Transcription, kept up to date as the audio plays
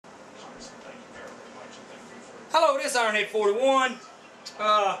Hello, this is Ironhead 41.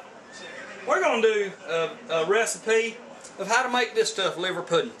 We're going to do a recipe of how to make this stuff, liver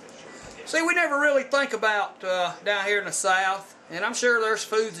pudding. See, we never really think about down here in the South, and I'm sure there's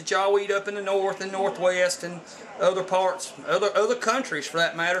foods that y'all eat up in the North and Northwest and other parts, other countries for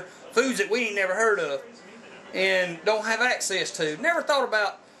that matter, foods that we ain't never heard of and don't have access to. Never thought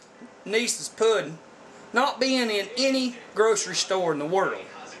about Niece's pudding not being in any grocery store in the world.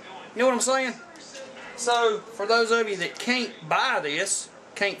 You know what I'm saying? So, for those of you that can't buy this,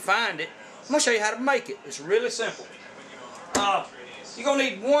 can't find it, I'm going to show you how to make it. It's really simple. You're going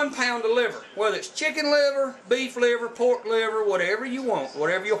to need 1 pound of liver, whether it's chicken liver, beef liver, pork liver, whatever you want,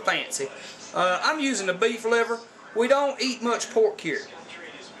 whatever you'll fancy. I'm using the beef liver. We don't eat much pork here.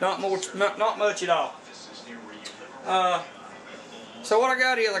 Not much at all. So what I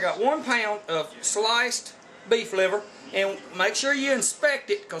got is I got 1 pound of sliced beef liver. And make sure you inspect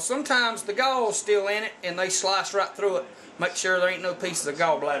it, because sometimes the gall's still in it and they slice right through it. Make sure there ain't no pieces of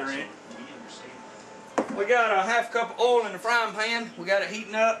gallbladder in it. We got a half cup of oil in the frying pan. We got it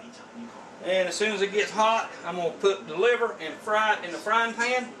heating up. And as soon as it gets hot, I'm going to put the liver and fry it in the frying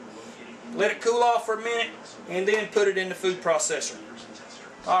pan. Let it cool off for a minute and then put it in the food processor.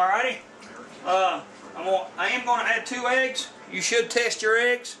 Alrighty. I am going to add 2 eggs. You should test your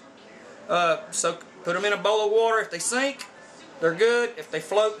eggs. So put them in a bowl of water. If they sink, they're good. If they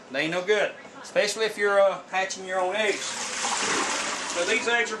float, they ain't no good. Especially if you're hatching your own eggs. So these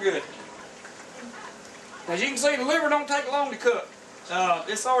eggs are good. As you can see, the liver don't take long to cook.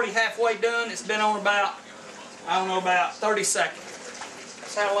 It's already halfway done. It's been on about, I don't know, about 30 seconds.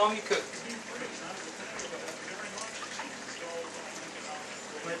 That's how long you cook.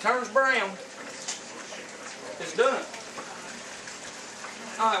 When it turns brown, it's done.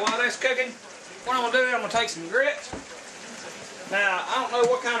 Alright, while that's cooking, what I'm going to do is I'm going to take some grits. Now, I don't know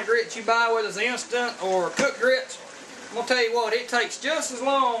what kind of grits you buy, whether it's instant or cooked grits. I'm going to tell you what, it takes just as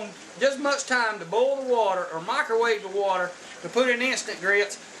long, just as much time to boil the water or microwave the water to put in instant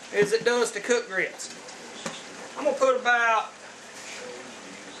grits as it does to cook grits. I'm going to put about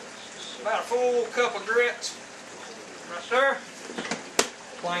a full cup of grits right there.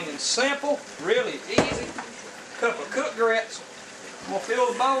 Plain and simple, really easy. Cup of cooked grits. I'm going to fill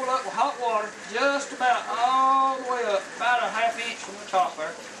the bowl up with hot water just about all the way up, about a ½ inch from the top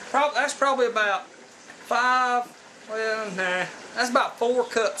there. That's probably about that's about 4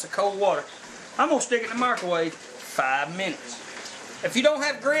 cups of cold water. I'm going to stick it in the microwave 5 minutes. If you don't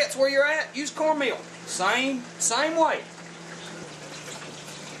have grits where you're at, use cornmeal. Same way.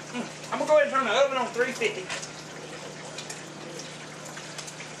 I'm going to go ahead and turn the oven on 350.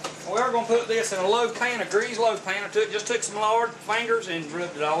 We are going to put this in a low pan, a greased low pan. I just took some lard fingers and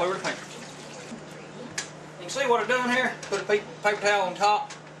rubbed it all over the pan. You can see what I've done here. Put a paper towel on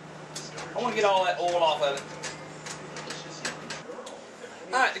top. I want to get all that oil off of it.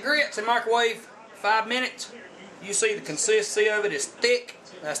 Alright, the grits in microwave 5 minutes. You see the consistency of it is thick.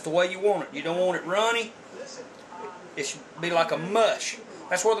 That's the way you want it. You don't want it runny. It should be like a mush.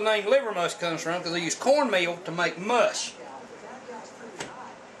 That's where the name liver mush comes from, because they use cornmeal to make mush.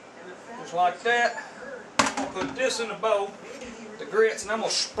 Just like that. I'm going to put this in a bowl, the grits, and I'm going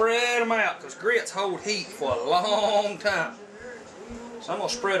to spread them out, because grits hold heat for a long time. So I'm going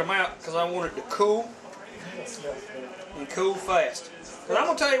to spread them out because I want it to cool and cool fast. Because I'm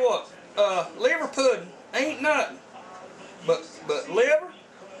going to tell you what, liver pudding ain't nothing but liver,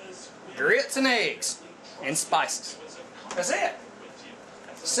 grits and eggs, and spices. That's it.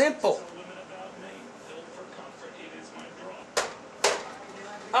 Simple.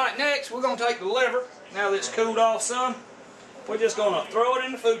 Alright, next we're going to take the liver, now that it's cooled off some, we're just going to throw it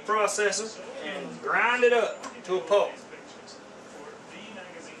in the food processor and grind it up to a pulp.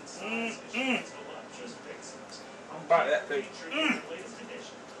 I'll bite that food.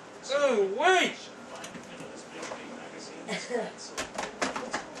 Ooh wee! Grind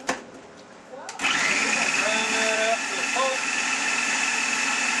that up to a pulp.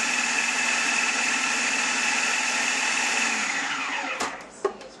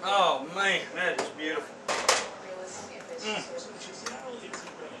 Oh man, that is beautiful.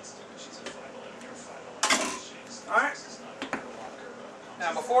 Alright.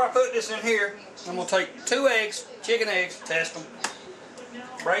 Now before I put this in here, I'm going to take 2 eggs, chicken eggs, test them,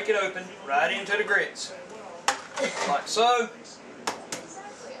 break it open, right into the grits. Like so.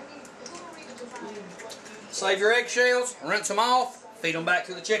 Save your eggshells, rinse them off, feed them back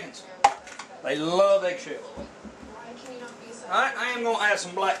to the chickens. They love eggshells. Alright, I am going to add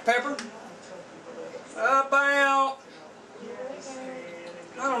some black pepper. About,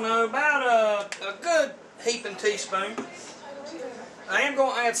 I don't know, about a good heaping teaspoon. I am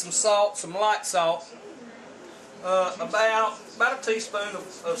going to add some salt, some light salt. about a teaspoon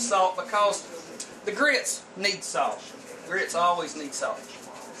of salt, because the grits need salt. Grits always need salt.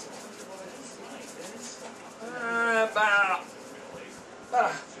 About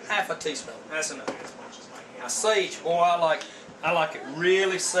half a teaspoon. That's enough. Now sage, boy, I like it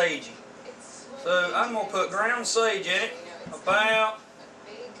really sagey. So I'm gonna put ground sage in it. About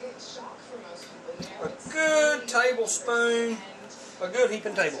a good tablespoon, a good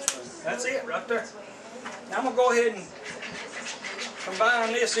heaping tablespoon. That's it right there. Now I'm gonna go ahead and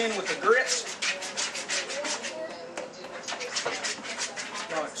combine this in with the grits.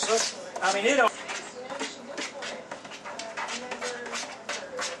 Like so. I mean, it don't.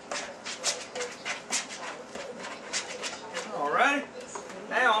 Alright.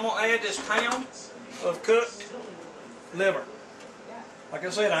 Now I'm gonna add this pound of cooked liver. Like I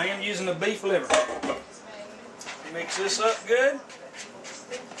said, I am using the beef liver. Mix this up good.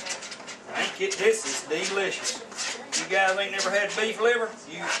 This is delicious. You guys ain't never had beef liver?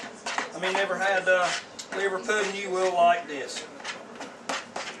 Never had liver pudding, you will like this.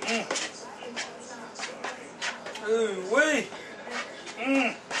 Ooh wee.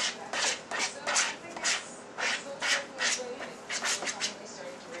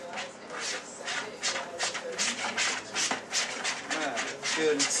 My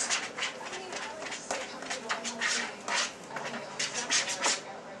goodness.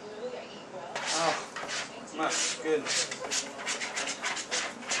 My goodness.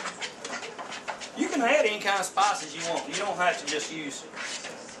 You can add any kind of spices you want. You don't have to just use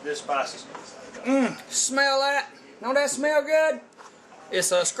this spices. Smell that? Don't that smell good?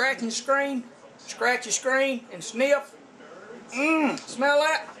 It's a scratch and screen. Scratch your screen and sniff. Smell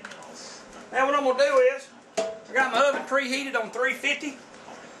that? Now what I'm going to do is, I got my oven preheated on 350.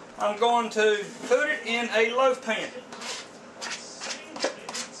 I'm going to put it in a loaf pan.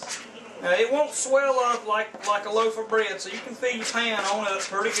 Now it won't swell up like a loaf of bread, so you can fill your pan on up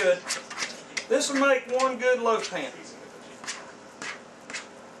pretty good. This will make one good loaf pan.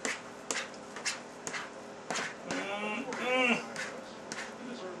 I'm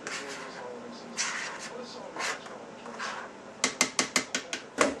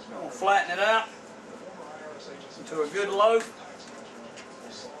going to flatten it out into a good loaf,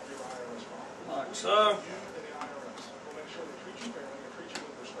 like so.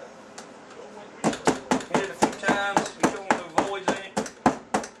 Times, you don't want no voids in it.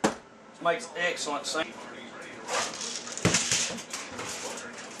 This makes excellent sense.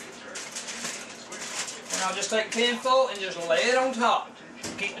 And I'll just take a pan full and just lay it on top.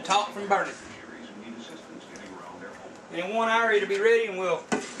 Keep the top from burning. In 1 hour it'll be ready and we'll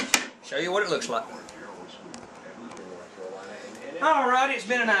show you what it looks like. Alright, it's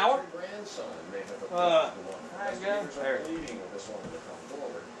been an hour. There.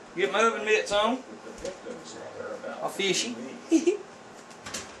 Get my oven mitts on. All fishy.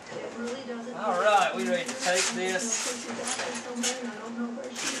 Alright, we ready to take this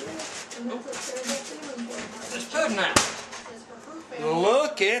pudding out.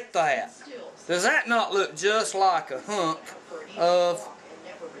 Look at that. Does that not look just like a hunk of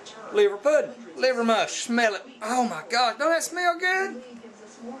liver pudding? Liver mush. Smell it. Oh my God, don't that smell good?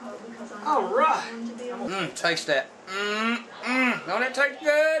 Alright. Taste that. Don't it taste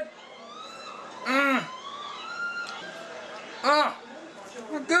good?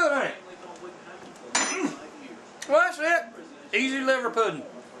 Good, ain't it? Well, that's it. Easy liver pudding.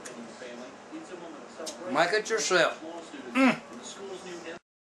 Make it yourself.